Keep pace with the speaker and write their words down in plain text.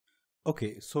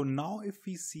Okay, so now if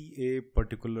we see a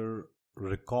particular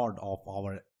record of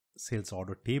our sales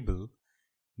order table,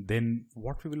 then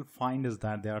what we will find is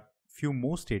that there are few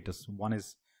more status. One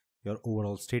is your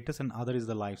overall status and other is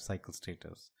the life cycle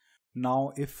status.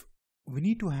 Now, if we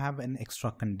need to have an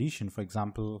extra condition, for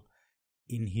example,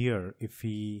 in here, if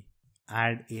we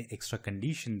add an extra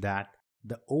condition that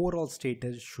the overall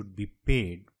status should be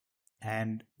paid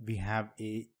and we have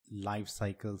a life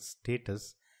cycle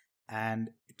status and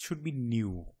it should be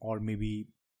new or maybe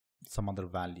some other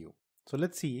value. So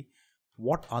let's see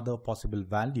what other possible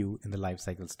value in the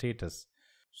lifecycle status.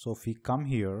 So if we come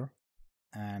here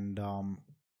and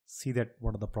see that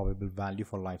what are the probable value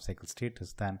for lifecycle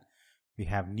status, then we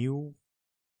have new,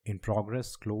 in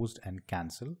progress, closed and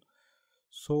cancel.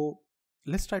 So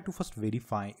let's try to first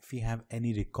verify if we have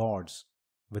any records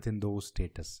within those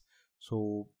status.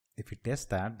 So if we test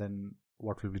that, then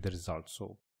what will be the result?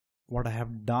 So what I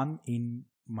have done in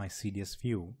my CDS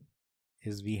view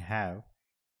is we have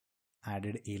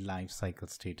added a life cycle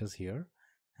status here,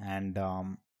 and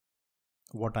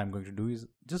what I'm going to do is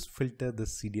just filter the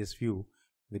CDS view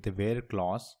with a where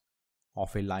clause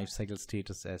of a life cycle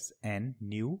status as n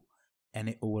new and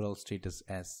a overall status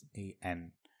as a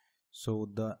n. So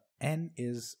the n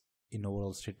is in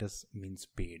overall status means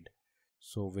paid,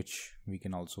 so which we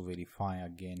can also verify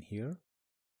again here.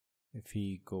 If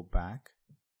we go back,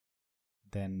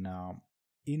 then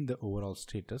in the overall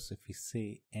status, if we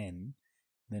say n,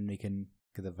 then we can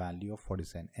get the value of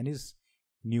 47. N is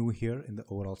new here in the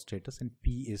overall status and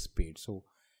P is paid. So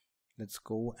let's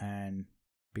go and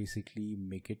basically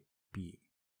make it P.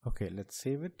 Okay, let's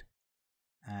save it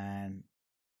and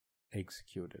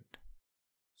execute it.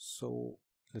 So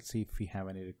let's see if we have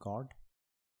any record.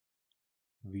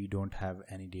 We don't have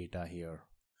any data here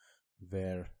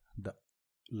where the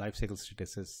lifecycle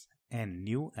status is N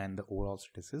new and the overall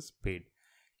status is paid.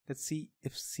 Let's see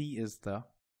if C is the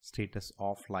status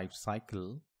of life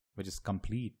cycle, which is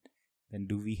complete, then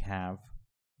do we have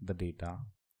the data?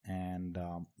 And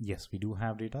yes, we do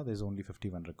have data. There's only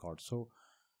 51 records. So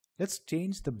let's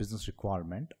change the business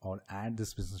requirement or add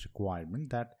this business requirement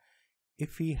that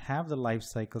if we have the life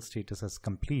cycle status as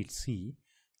complete C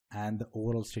and the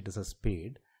overall status as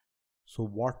paid, so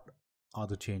what are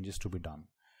the changes to be done?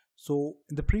 So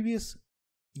in the previous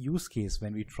use case,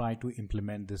 when we try to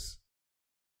implement this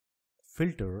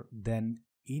filter, then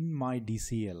in my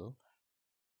DCL,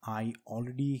 I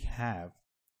already have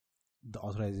the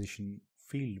authorization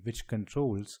field which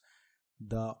controls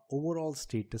the overall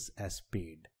status as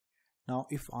paid. Now,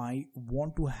 if I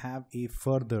want to have a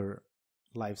further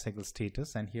lifecycle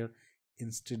status, and here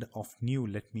instead of new,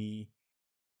 let me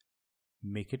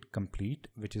make it complete,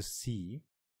 which is C.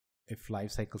 If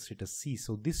lifecycle status C,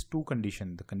 so these two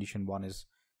conditions, the condition one is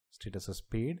status as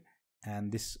paid,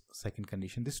 and this second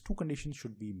condition, these two conditions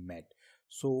should be met.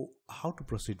 So how to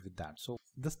proceed with that? So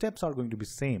the steps are going to be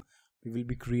same. We will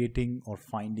be creating or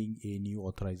finding a new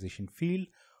authorization field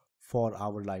for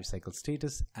our lifecycle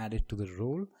status, add it to the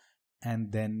role,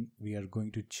 and then we are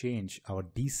going to change our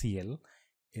DCL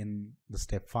in the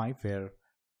step 5 where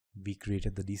we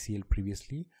created the DCL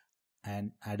previously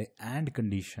and add an AND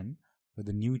condition with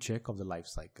the new check of the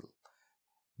lifecycle.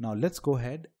 Now let's go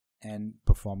ahead and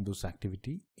perform those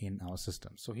activity in our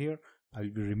system. So here I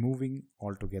will be removing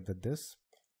altogether this,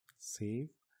 save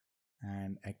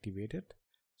and activate it.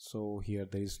 So here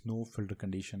there is no filter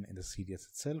condition in the CDS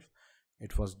itself.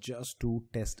 It was just to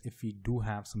test if we do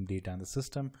have some data in the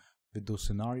system with those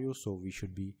scenarios, so we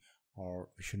should be or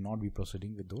we should not be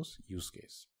proceeding with those use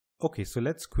case. Okay, so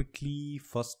let's quickly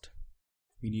first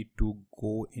we need to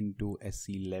go into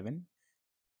SC11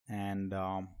 and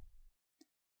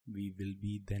we will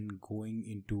be then going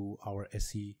into our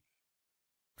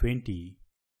SC20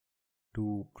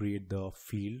 to create the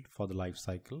field for the life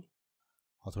cycle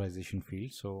authorization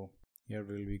field. So here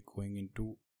we'll be going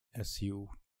into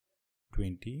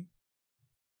SU20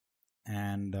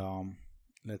 and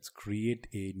let's create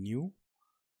a new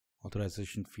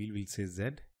authorization field. We'll say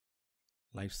Z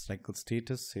life cycle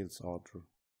status sales order,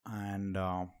 and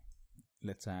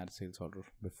let's add sales order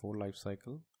before life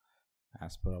cycle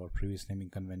as per our previous naming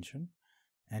convention.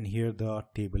 And here the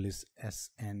table is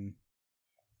SNWD_SO,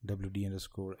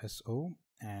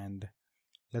 and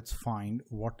let's find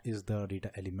what is the data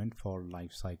element for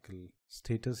life cycle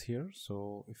status here.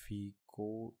 So if we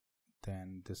go,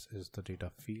 then this is the data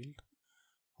field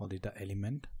or data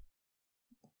element,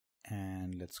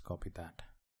 and let's copy that.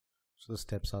 So the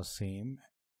steps are same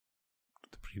to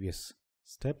the previous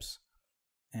steps,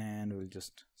 and we'll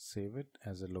just save it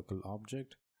as a local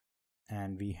object,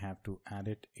 and we have to add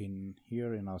it in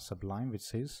here in our Sublime, which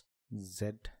says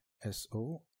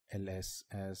ZSO LS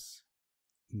as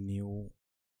new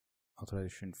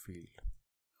authorization field.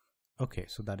 Okay,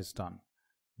 so that is done.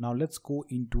 Now let's go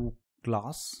into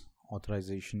class,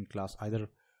 authorization class. Either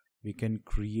we can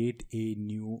create a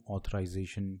new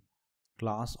authorization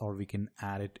class or we can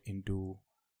add it into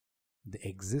the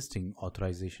existing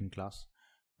authorization class.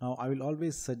 Now I will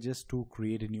always suggest to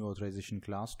create a new authorization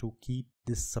class to keep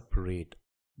this separate,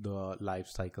 the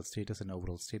lifecycle status and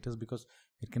overall status, because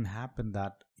it can happen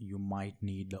that you might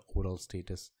need the overall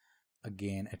status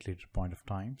again at later point of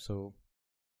time. So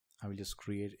I will just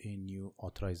create a new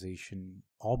authorization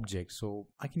object. So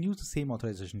I can use the same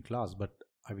authorization class, but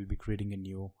I will be creating a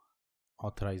new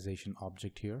authorization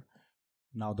object here.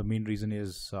 Now the main reason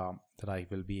is that I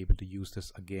will be able to use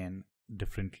this again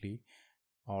differently,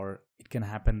 or it can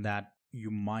happen that you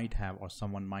might have, or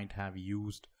someone might have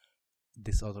used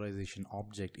this authorization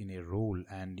object in a role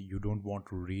and you don't want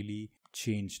to really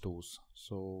change those.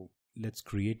 So let's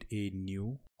create a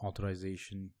new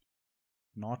authorization,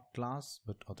 not class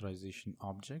but authorization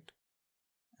object,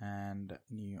 and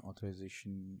new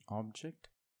authorization object,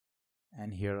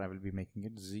 and here I will be making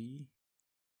it ZSOLSOB,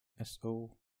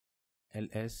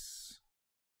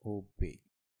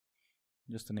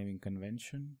 just the naming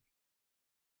convention,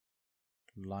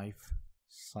 life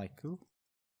cycle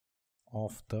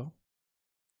of the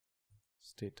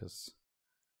status.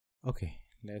 Okay,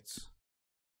 let's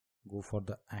go for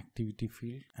the activity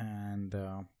field, and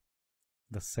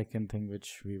the second thing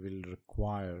which we will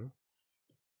require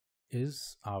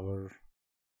is our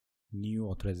new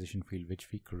authorization field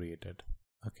which we created.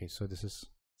 Okay, so this is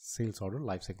sales order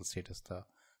lifecycle status. The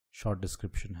short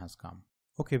description has come.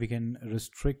 Okay, we can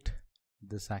restrict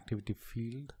this activity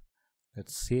field.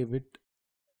 Let's save it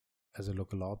as a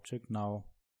local object. Now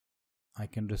I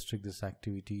can restrict this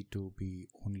activity to be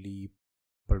only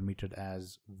permitted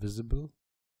as visible,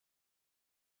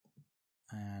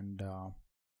 and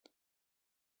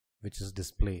which is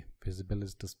display. Visible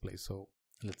is display. So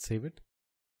let's save it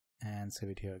and save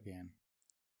it here again,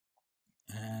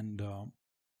 and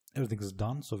everything is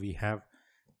done. So we have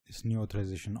this new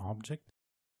authorization object.